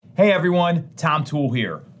Hey everyone, Tom Toole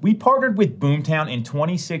here. We partnered with Boomtown in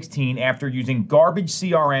 2016 after using garbage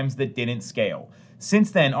CRMs that didn't scale.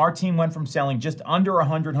 Since then, our team went from selling just under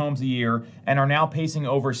 100 homes a year and are now pacing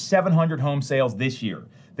over 700 home sales this year.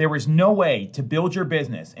 There is no way to build your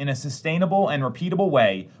business in a sustainable and repeatable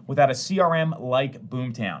way without a CRM like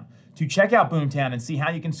Boomtown. To check out Boomtown and see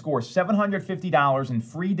how you can score $750 in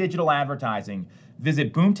free digital advertising,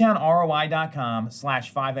 visit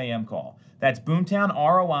boomtownroi.com/5am call. That's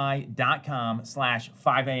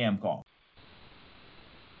boomtownroi.com/5am call.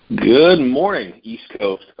 Good morning, East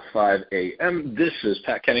Coast 5 a.m. This is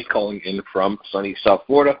Pat Kenny calling in from sunny South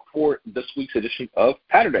Florida for this week's edition of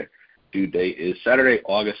Patterday. Due date is Saturday,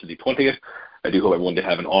 August the 20th. I do hope everyone did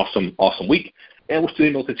have an awesome week. And we're still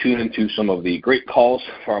able to tune into some of the great calls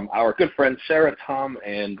from our good friends Sarah, Tom,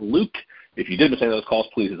 and Luke. If you did miss any of those calls,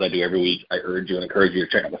 please, as I do every week, I urge you and encourage you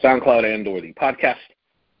to check out the SoundCloud and or the podcast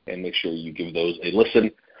and make sure you give those a listen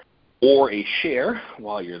or a share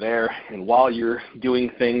while you're there. And while you're doing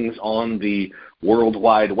things on the World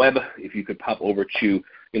Wide Web, if you could pop over to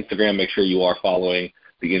Instagram, make sure you are following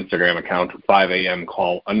the Instagram account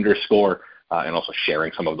 5amcall_, and also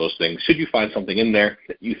sharing some of those things should you find something in there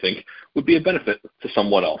that you think would be a benefit to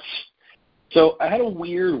someone else. So I had a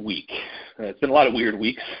weird week. It's been a lot of weird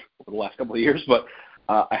weeks over the last couple of years, but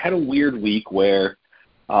I had a weird week where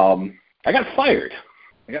I got fired.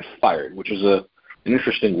 Which was an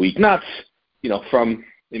interesting week, not from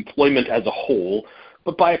employment as a whole,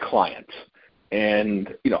 but by a client.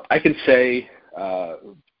 And I can say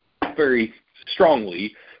very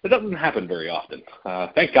strongly that doesn't happen very often.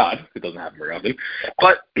 Thank God it doesn't happen very often.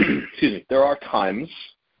 But excuse me, there are times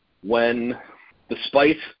when,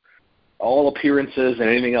 despite all appearances and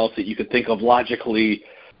anything else that you could think of logically,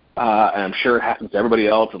 and I'm sure it happens to everybody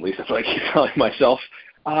else, at least that's what I keep telling myself,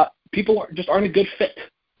 people just aren't a good fit,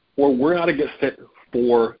 or we're not a good fit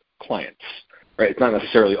for clients, right? It's not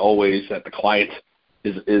necessarily always that the client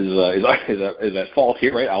is at fault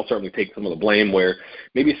here, right? I'll certainly take some of the blame where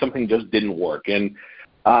maybe something just didn't work. And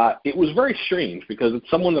it was very strange because it's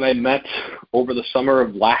someone that I met over the summer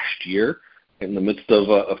of last year in the midst of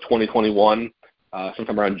 2021,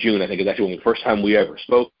 sometime around June, I think is actually the first time we ever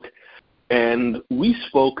spoke. And we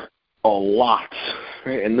spoke a lot,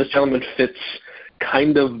 right? And this gentleman fits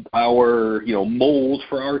kind of our, mold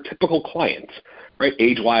for our typical clients, right?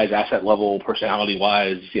 Age-wise, asset level,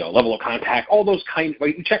 personality-wise, level of contact, all those kinds,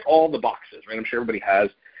 like you check all the boxes, right? I'm sure everybody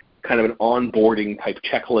has kind of an onboarding type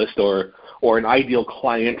checklist or an ideal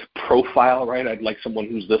client profile, right? I'd like someone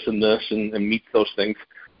who's this and this and meets those things.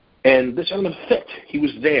 And this gentleman fit. He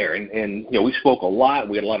was there, and we spoke a lot.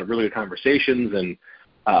 We had a lot of really good conversations, and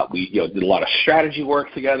we did a lot of strategy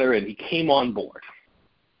work together, and he came on board.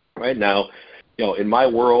 Right now, in my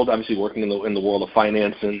world, obviously working in the world of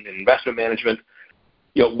finance and investment management,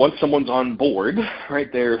 once someone's on board,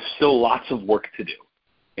 right, there's still lots of work to do.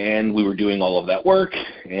 And we were doing all of that work,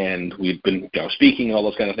 and we'd been speaking and all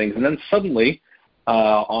those kind of things. And then suddenly,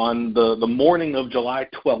 on the morning of July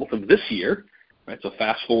 12th of this year, right, so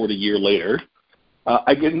fast forward a year later,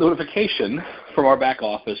 I get a notification from our back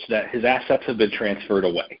office that his assets have been transferred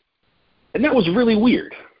away. And that was really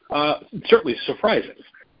weird, certainly surprising.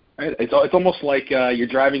 Right? It's almost like you're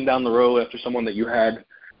driving down the road after someone that you had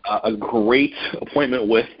a great appointment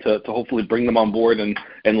with to hopefully bring them on board and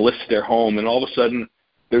list their home, and all of a sudden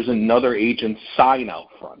there's another agent sign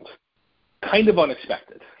out front. Kind of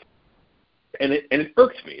unexpected. And it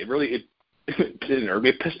irked me. It didn't irk me,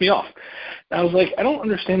 it pissed me off. And I was like, I don't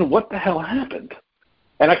understand what the hell happened.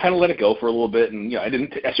 And I kind of let it go for a little bit, and I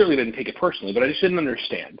certainly didn't take it personally, but I just didn't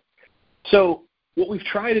understand. So what we've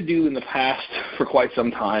tried to do in the past for quite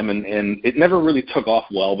some time, and it never really took off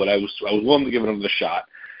well, but I was willing to give it another shot,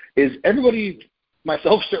 is everybody,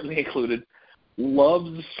 myself certainly included,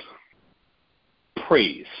 loves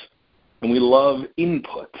praise, and we love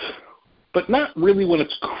input, but not really when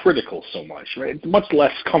it's critical so much, right? It's much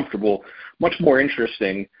less comfortable, much more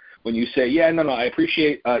interesting when you say, I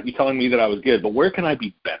appreciate you telling me that I was good, but where can I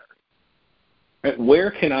be better? Right?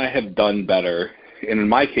 Where can I have done better? And in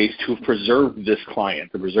my case, to have preserved this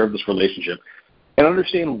client, to preserve this relationship, and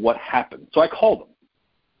understand what happened. So I called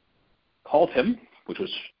him, which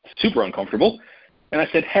was super uncomfortable, and I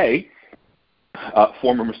said, hey,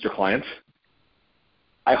 former Mr. Client,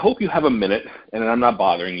 I hope you have a minute, and I'm not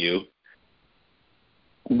bothering you.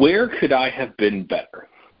 Where could I have been better?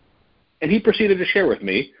 And he proceeded to share with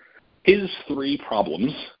me his 3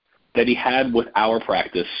 problems that he had with our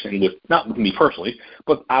practice and not with me personally,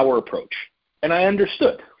 but our approach. And I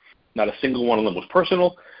understood. Not a single one of them was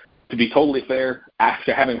personal. To be totally fair,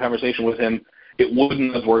 after having a conversation with him, it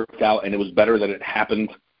wouldn't have worked out, and it was better that it happened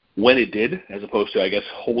when it did, as opposed to, I guess,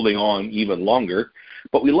 holding on even longer.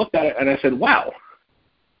 But we looked at it, and I said, wow.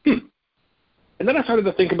 And then I started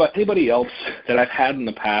to think about anybody else that I've had in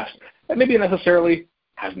the past that maybe necessarily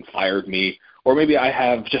hasn't fired me, or maybe I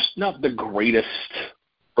have just not the greatest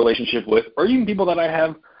relationship with, or even people that I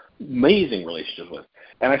have amazing relationships with.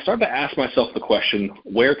 And I started to ask myself the question,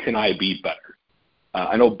 where can I be better?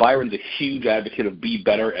 I know Byron's a huge advocate of be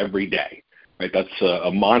better every day. Right? That's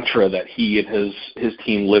a mantra that he and his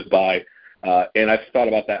team live by, and I've thought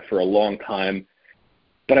about that for a long time.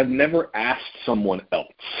 But I've never asked someone else,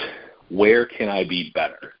 where can I be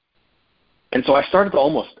better? And so I started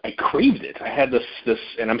to I craved it. I had this,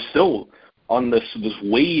 and I'm still on this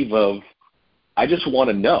wave of, I just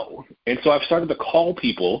want to know. And so I've started to call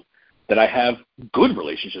people that I have good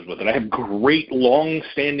relationships with, and I have great,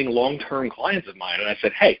 long-standing, long-term clients of mine. And I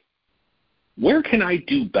said, hey, where can I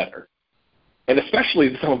do better? And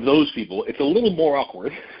especially some of those people, it's a little more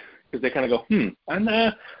awkward because they kind of go, and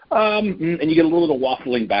you get a little bit of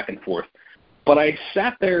waffling back and forth. But I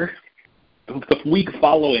sat there the week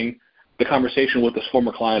following the conversation with this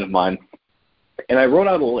former client of mine, and I wrote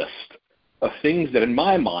out a list of things that in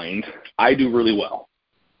my mind I do really well.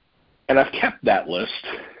 And I've kept that list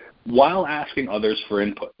while asking others for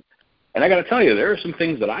input. And I got to tell you, there are some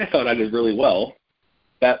things that I thought I did really well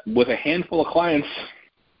that with a handful of clients,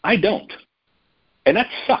 I don't. And that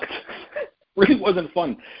sucked. Really wasn't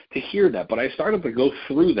fun to hear that. But I started to go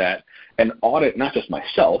through that and audit not just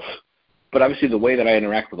myself, but obviously the way that I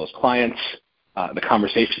interact with those clients, the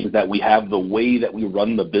conversations that we have, the way that we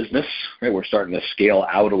run the business. Right? We're starting to scale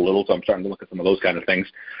out a little, so I'm starting to look at some of those kind of things.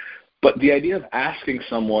 But the idea of asking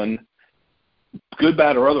someone, good,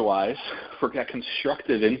 bad, or otherwise, for that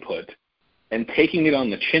constructive input and taking it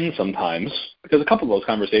on the chin sometimes, because a couple of those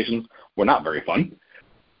conversations were not very fun,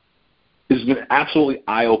 has been an absolutely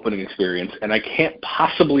eye-opening experience, and I can't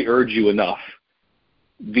possibly urge you enough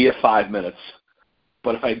via 5 minutes.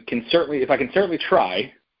 But if I can certainly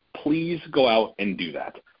try, please go out and do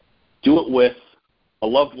that. Do it with a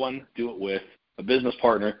loved one. Do it with a business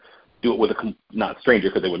partner. Do it with not a stranger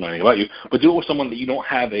because they wouldn't know anything about you, but do it with someone that you don't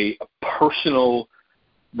have a personal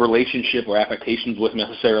relationship or affectations with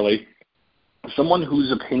necessarily. Someone whose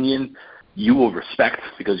opinion you will respect,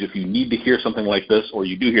 because if you need to hear something like this, or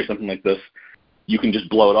you do hear something like this, you can just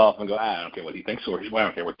blow it off and go, I don't care what he thinks, or I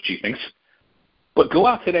don't care what she thinks. But go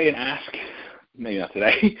out today and ask, maybe not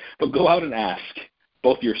today, but go out and ask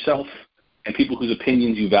both yourself and people whose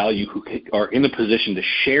opinions you value, who are in a position to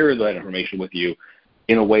share that information with you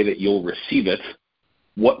in a way that you'll receive it.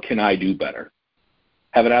 What can I do better?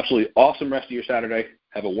 Have an absolutely awesome rest of your Saturday.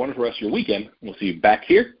 Have a wonderful rest of your weekend. We'll see you back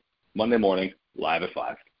here Monday morning, live at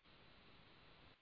 5.